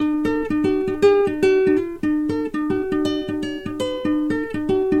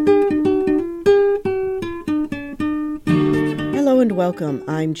welcome.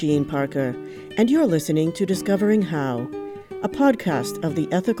 I'm Jean Parker, and you're listening to Discovering How, a podcast of the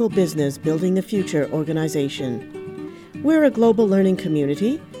Ethical Business Building the Future organization. We're a global learning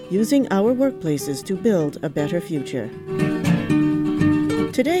community using our workplaces to build a better future.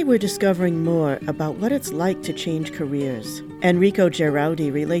 Today we're discovering more about what it's like to change careers. Enrico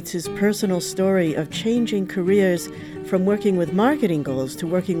Giraudi relates his personal story of changing careers from working with marketing goals to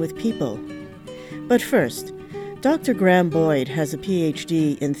working with people. But first, Dr. Graham Boyd has a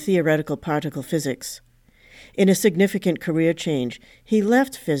PhD in theoretical particle physics. In a significant career change, he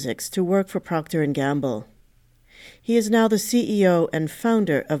left physics to work for Procter Gamble. He is now the CEO and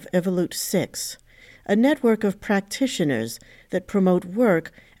founder of Evolute Six, a network of practitioners that promote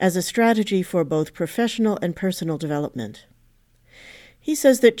work as a strategy for both professional and personal development. He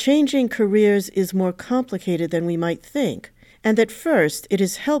says that changing careers is more complicated than we might think, and that first it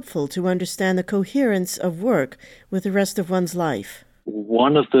is helpful to understand the coherence of work with the rest of one's life.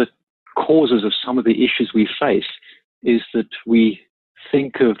 One of the causes of some of the issues we face is that we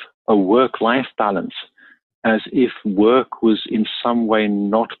think of a work-life balance as if work was in some way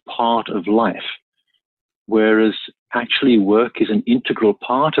not part of life, whereas actually work is an integral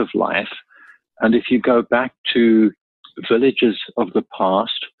part of life. And if you go back to villages of the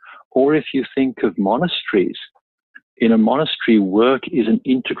past, or if you think of monasteries, in a monastery, work is an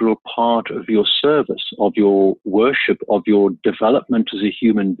integral part of your service, of your worship, of your development as a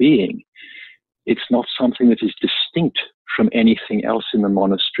human being. It's not something that is distinct from anything else in the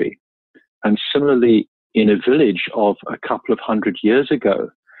monastery. And similarly, in a village of a couple of hundred years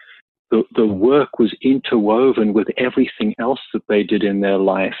ago, the work was interwoven with everything else that they did in their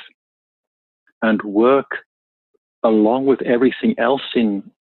life. And work, along with everything else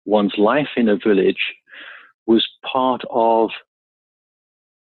in one's life in a village, was part of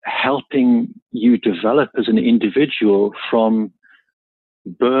helping you develop as an individual from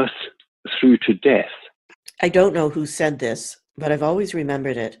birth through to death. I don't know who said this, but I've always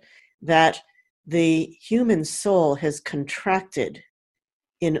remembered it, that the human soul has contracted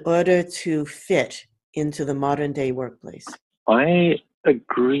in order to fit into the modern day workplace. I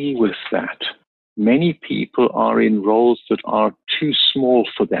agree with that. Many people are in roles that are too small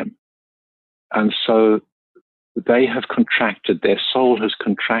for them. And so they have contracted, their soul has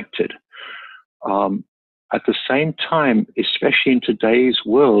contracted. At the same time, especially in today's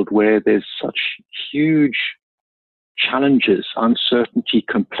world where there's such huge challenges, uncertainty,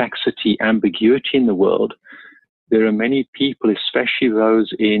 complexity, ambiguity in the world, there are many people, especially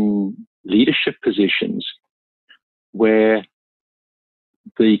those in leadership positions, where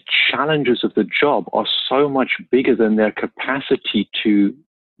the challenges of the job are so much bigger than their capacity to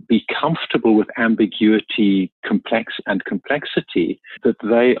be comfortable with ambiguity, complexity, that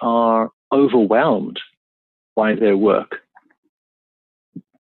they are overwhelmed by their work.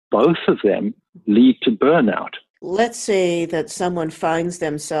 Both of them lead to burnout. Let's say that someone finds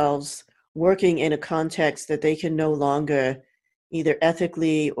themselves working in a context that they can no longer, either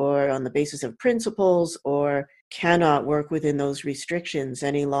ethically or on the basis of principles, or cannot work within those restrictions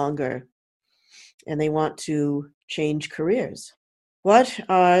any longer, and they want to change careers. What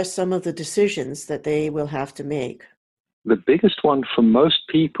are some of the decisions that they will have to make? The biggest one for most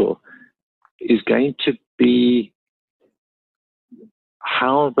people is going to be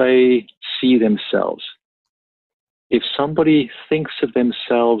how they see themselves. If somebody thinks of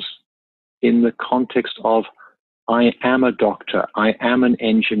themselves in the context of, I am a doctor, I am an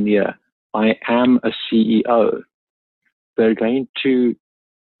engineer, I am a CEO, they're going to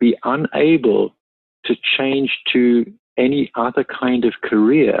be unable to change to any other kind of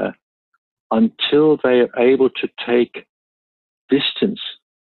career until they are able to take distance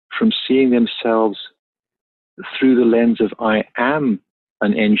from seeing themselves through the lens of I am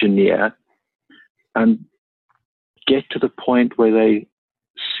an engineer and get to the point where they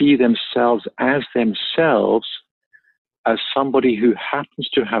see themselves as somebody who happens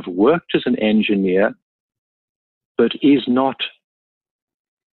to have worked as an engineer but is not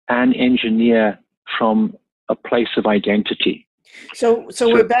an engineer from a place of identity. So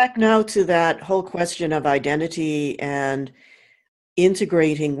we're back now to that whole question of identity and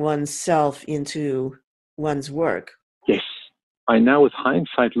integrating oneself into one's work. Yes. I now, with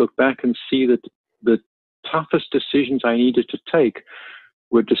hindsight, look back and see that the toughest decisions I needed to take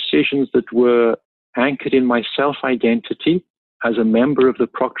were decisions that were anchored in my self-identity as a member of the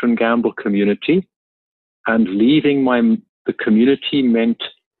Procter Gamble community, and leaving the community meant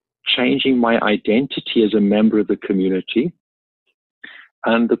changing my identity as a member of the community.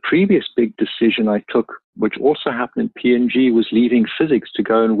 And the previous big decision I took, which also happened in P&G, was leaving physics to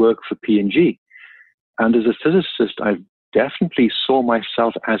go and work for P&G. And as a physicist, I've definitely saw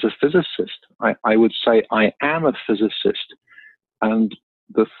myself as a physicist. I would say I am a physicist. And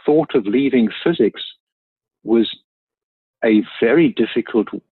the thought of leaving physics was a very difficult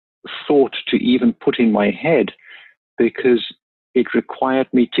thought to even put in my head, because it required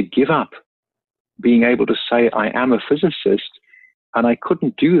me to give up being able to say I am a physicist. And I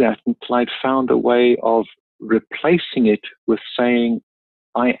couldn't do that until I'd found a way of replacing it with saying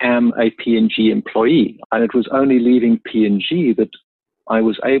I am a P&G employee. And it was only leaving P&G that I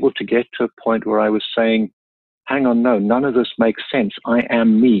was able to get to a point where I was saying, hang on, no, none of this makes sense. I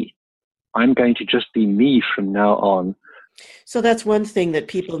am me. I'm going to just be me from now on. So that's one thing that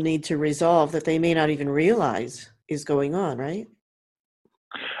people need to resolve that they may not even realize is going on, right?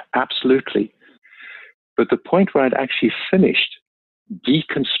 Absolutely. But the point where I'd actually finished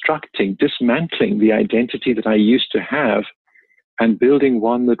deconstructing, dismantling the identity that I used to have and building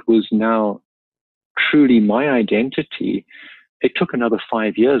one that was now truly my identity, it took another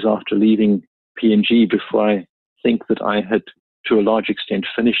 5 years after leaving P&G before I think that I had, to a large extent,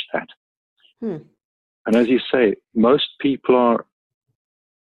 finished that. And as you say, most people are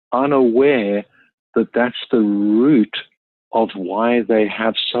unaware that that's the root of why they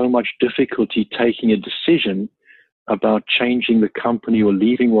have so much difficulty taking a decision about changing the company or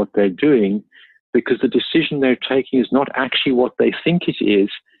leaving what they're doing, because the decision they're taking is not actually what they think it is.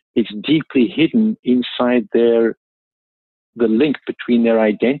 It's deeply hidden inside the link between their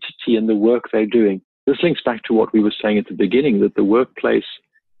identity and the work they're doing. This links back to what we were saying at the beginning, that the workplace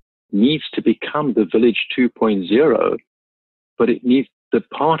needs to become the village 2.0, but it needs, the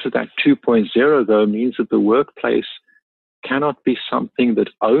part of that 2.0 though means that the workplace cannot be something that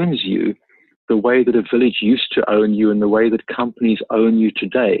owns you the way that a village used to own you and the way that companies own you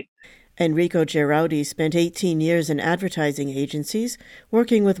today. Enrico Giraudi spent 18 years in advertising agencies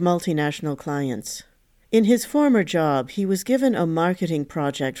working with multinational clients. In his former job, he was given a marketing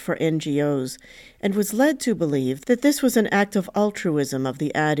project for NGOs and was led to believe that this was an act of altruism of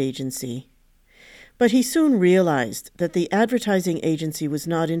the ad agency. But he soon realized that the advertising agency was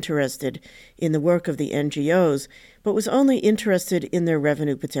not interested in the work of the NGOs, but was only interested in their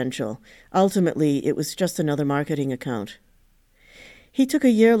revenue potential. Ultimately, it was just another marketing account. He took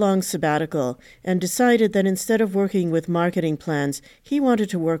a year-long sabbatical and decided that instead of working with marketing plans, he wanted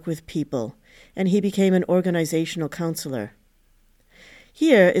to work with people, and he became an organizational counselor.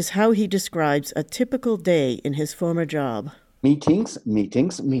 Here is how he describes a typical day in his former job. Meetings.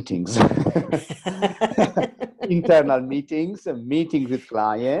 Internal meetings, meetings with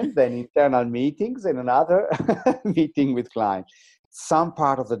clients, then internal meetings, and another meeting with clients. Some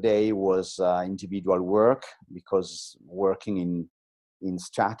part of the day was individual work, because working in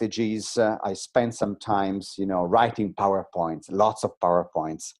strategies, I spent some times, writing PowerPoints, lots of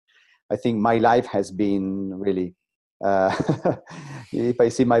PowerPoints. I think my life has been really, if I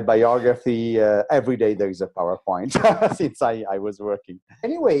see my biography, every day there is a PowerPoint since I was working.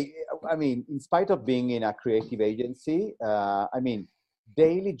 Anyway, in spite of being in a creative agency,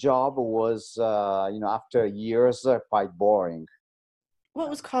 daily job was, after years, quite boring. What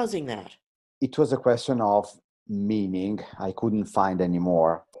was causing that? It was a question of meaning I couldn't find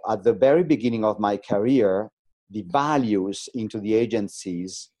anymore. At the very beginning of my career, the values into the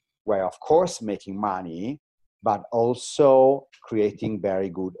agencies were, of course, making money, but also creating very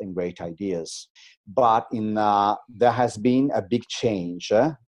good and great ideas. But there has been a big change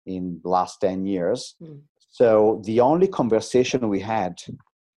in the last 10 years. So the only conversation we had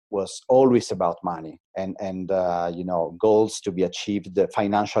was always about money and goals to be achieved, the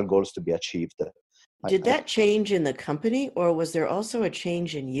financial goals to be achieved. Did that change in the company, or was there also a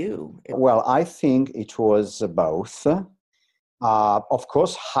change in you? Well, I think it was both. Of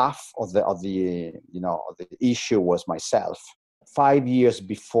course, half of the issue was myself. 5 years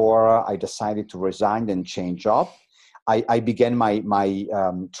before I decided to resign and change job, I began my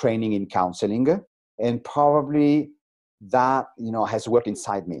training in counseling, and probably that has worked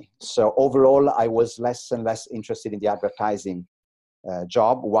inside me. So overall, I was less and less interested in the advertising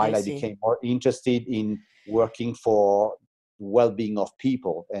job, while I became more interested in working for well-being of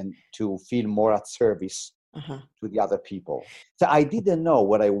people and to feel more at service to the other people. So I didn't know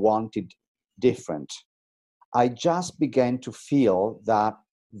what I wanted different. I just began to feel that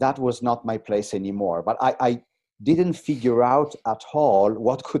was not my place anymore. But I didn't figure out at all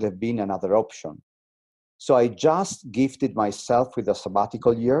what could have been another option. So I just gifted myself with a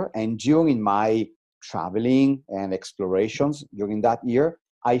sabbatical year, and during my traveling and explorations during that year,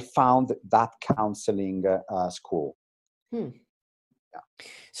 I found that counseling school. Yeah.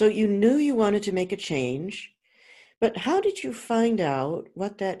 So you knew you wanted to make a change, but how did you find out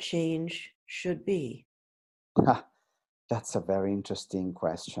what that change should be? That's a very interesting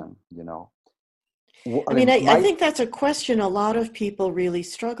question, you know. I mean, I think that's a question a lot of people really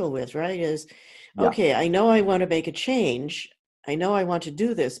struggle with, right? Is, Yeah, okay, I know I want to make a change. I know I want to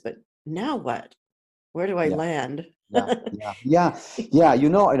do this, but now what? Where do I yeah, land? yeah.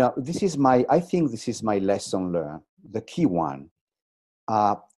 This is I think this is my lesson learned. The key one.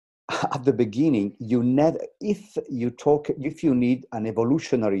 Uh, at the beginning, if you need an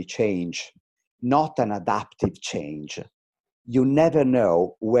evolutionary change, not an adaptive change, you never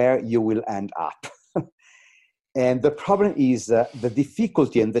know where you will end up. And the problem is the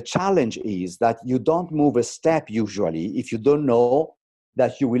difficulty and the challenge is that you don't move a step usually if you don't know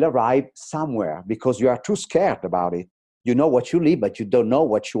that you will arrive somewhere because you are too scared about it. You know what you live, but you don't know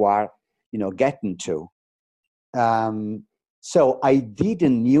what you are, getting to. So I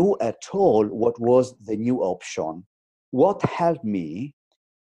didn't knew at all what was the new option. What helped me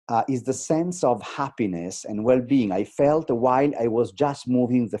is the sense of happiness and well-being I felt while I was just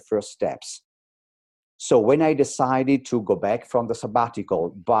moving the first steps. So when I decided to go back from the sabbatical,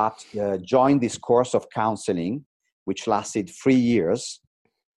 but join this course of counseling, which lasted 3 years,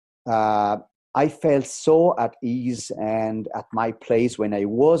 I felt so at ease and at my place when I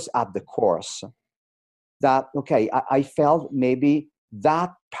was at the course that, okay, I felt maybe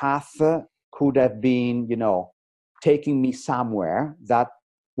that path could have been, taking me somewhere that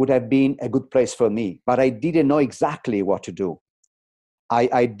would have been a good place for me. But I didn't know exactly what to do.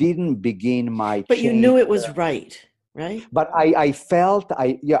 I didn't begin my But you change. knew it was right, right? But I felt,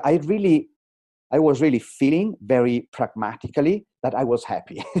 I was really feeling very pragmatically that I was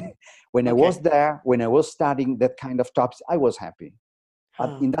happy. When I was Okay. there, when I was studying that kind of topics, I was happy.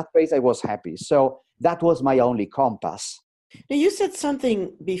 Huh. In that place, I was happy. So that was my only compass. Now, you said something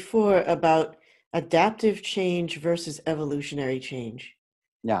before about adaptive change versus evolutionary change.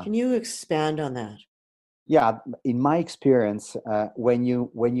 Yeah. Can you expand on that? Yeah. In my experience, when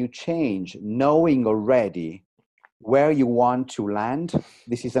you change, knowing already where you want to land,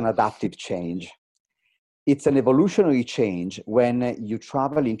 this is an adaptive change. It's an evolutionary change when you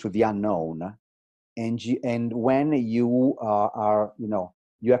travel into the unknown and when you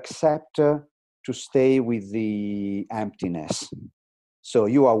you accept to stay with the emptiness. So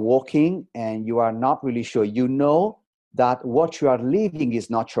you are walking and you are not really sure. You know that what you are living is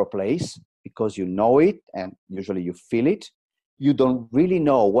not your place because you know it and usually you feel it. You don't really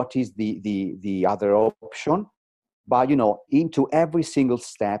know what is the other option, but into every single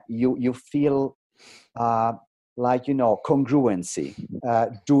step you feel like congruency,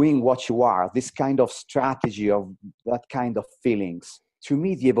 doing what you are, this kind of strategy of that kind of feelings. To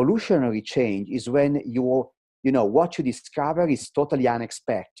me, the evolutionary change is when what you discover is totally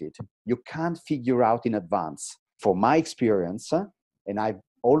unexpected. You can't figure out in advance. For my experience, and I've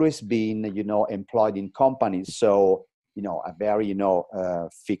always been employed in companies, so a very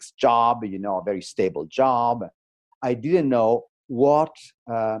fixed job, a very stable job. I didn't know what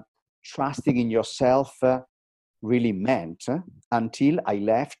trusting in yourself really meant until I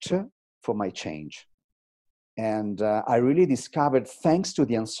left for my change. And I really discovered, thanks to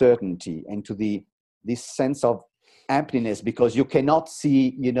the uncertainty and to this sense of emptiness, because you cannot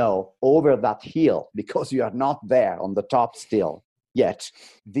see, over that hill because you are not there on the top still yet.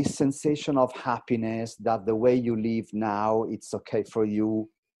 This sensation of happiness that the way you live now, it's okay for you,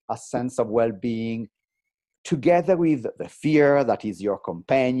 a sense of well-being, together with the fear that is your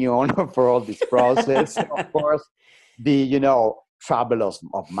companion for all this process, of course, the trouble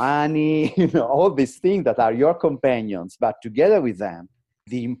of money, all these things that are your companions, but together with them,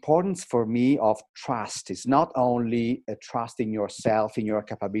 the importance for me of trust is not only a trust in yourself, in your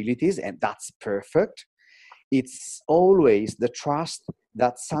capabilities, and that's perfect. It's always the trust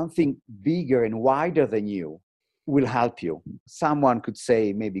that something bigger and wider than you will help you. Someone could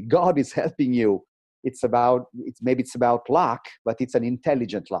say maybe God is helping you. Maybe it's about luck, but it's an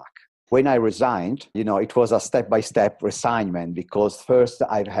intelligent luck. When I resigned, it was a step-by-step resignment because first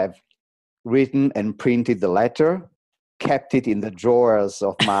I have written and printed the letter, kept it in the drawers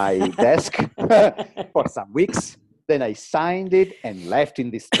of my desk for some weeks. Then I signed it and left in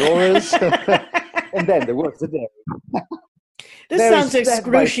these drawers. And then there was the day. This Very sounds step by step.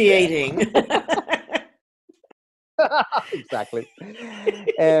 excruciating. Exactly.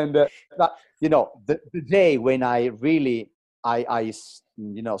 And the day when I really I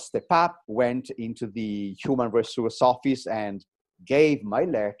step up, went into the human resource office and gave my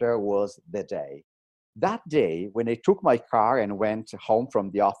letter was the day. That day when I took my car and went home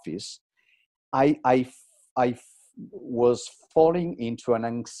from the office, I was falling into an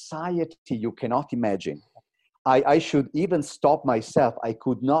anxiety you cannot imagine. I should even stop myself. I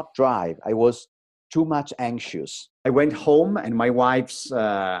could not drive. I was too much anxious. I went home and my wife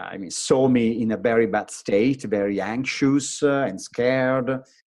saw me in a very bad state, very anxious and scared.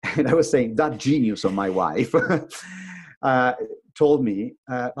 And I was saying, that genius of my wife told me,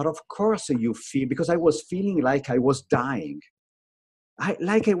 but of course you feel, because I was feeling like I was dying. I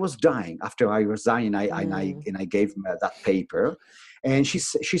was dying after I resigned, and I gave her that paper. And she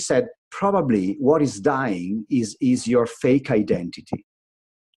said, probably what is dying is your fake identity.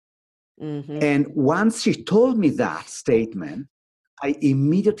 Mm-hmm. And once she told me that statement, I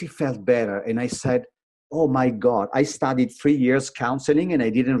immediately felt better. And I said, oh my God, I studied 3 years counseling and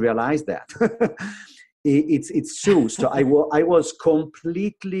I didn't realize that. It's true. So I was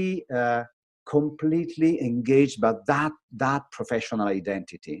completely engaged by that professional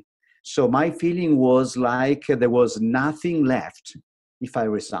identity. So my feeling was like there was nothing left if I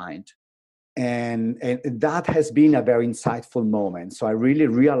resigned. And that has been a very insightful moment. So I really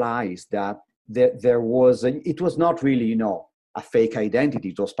realized that it was not really, a fake identity.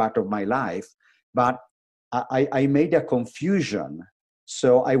 It was part of my life, but I made a confusion.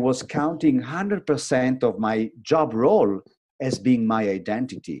 So I was counting 100% of my job role as being my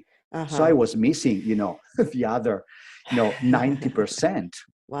identity. Uh-huh. So I was missing, the other, 90%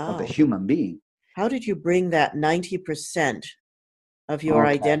 of the human being. How did you bring that 90% of your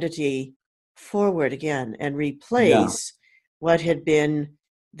identity forward again and replace what had been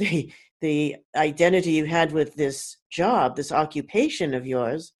the identity you had with this job, this occupation of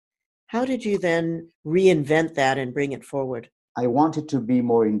yours? How did you then reinvent that and bring it forward? I wanted to be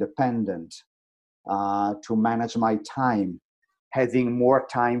more independent, to manage my time, having more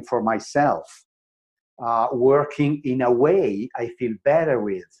time for myself, working in a way I feel better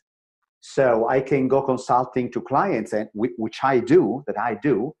with. So I can go consulting to clients, and which I do,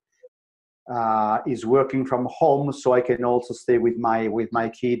 is working from home, so I can also stay with my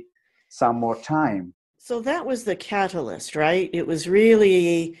kid some more time. So that was the catalyst, right? It was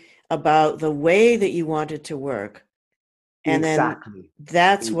really about the way that you wanted to work. And exactly. Then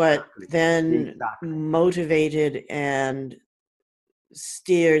that's what then motivated and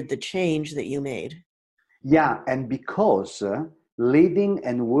steered the change that you made. Yeah, and because living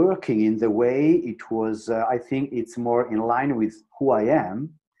and working in the way it was, I think it's more in line with who I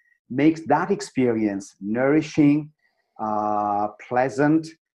am, makes that experience nourishing, pleasant,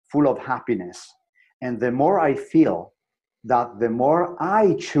 full of happiness. And the more I feel that, the more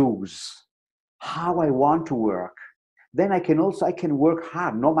I choose how I want to work, then I can work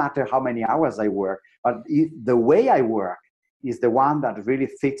hard, no matter how many hours I work. But if the way I work is the one that really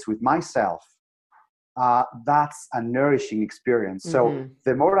fits with myself, that's a nourishing experience. Mm-hmm. So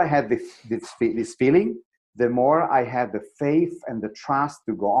the more I had this feeling, the more I had the faith and the trust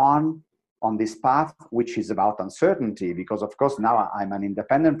to go on this path, which is about uncertainty. Because of course now I'm an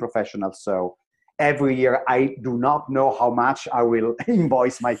independent professional, so every year I do not know how much I will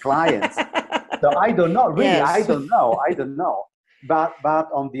invoice my clients. So I don't know, really. Yes. I don't know. But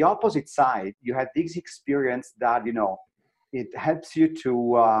on the opposite side, you had this experience that, it helps you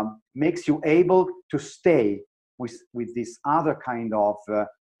to, makes you able to stay with this other kind of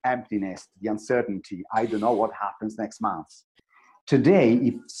emptiness, the uncertainty. I don't know what happens next month. Today,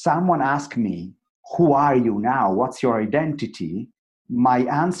 if someone asks me, who are you now? What's your identity? My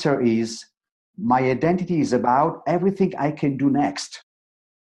answer is, my identity is about everything I can do next.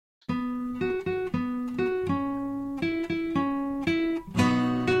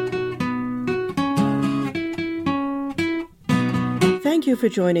 Thank you for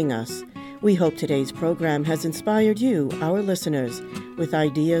joining us. We hope today's program has inspired you, our listeners, with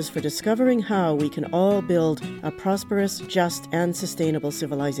ideas for discovering how we can all build a prosperous, just, and sustainable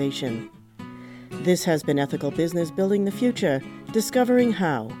civilization. This has been Ethical Business Building the Future, Discovering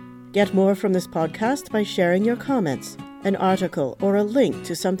How. Get more from this podcast by sharing your comments, an article, or a link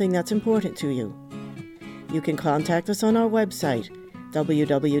to something that's important to you. You can contact us on our website,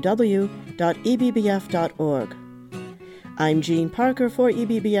 www.ebbf.org. I'm Jean Parker for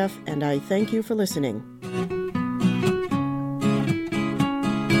EBBF, and I thank you for listening.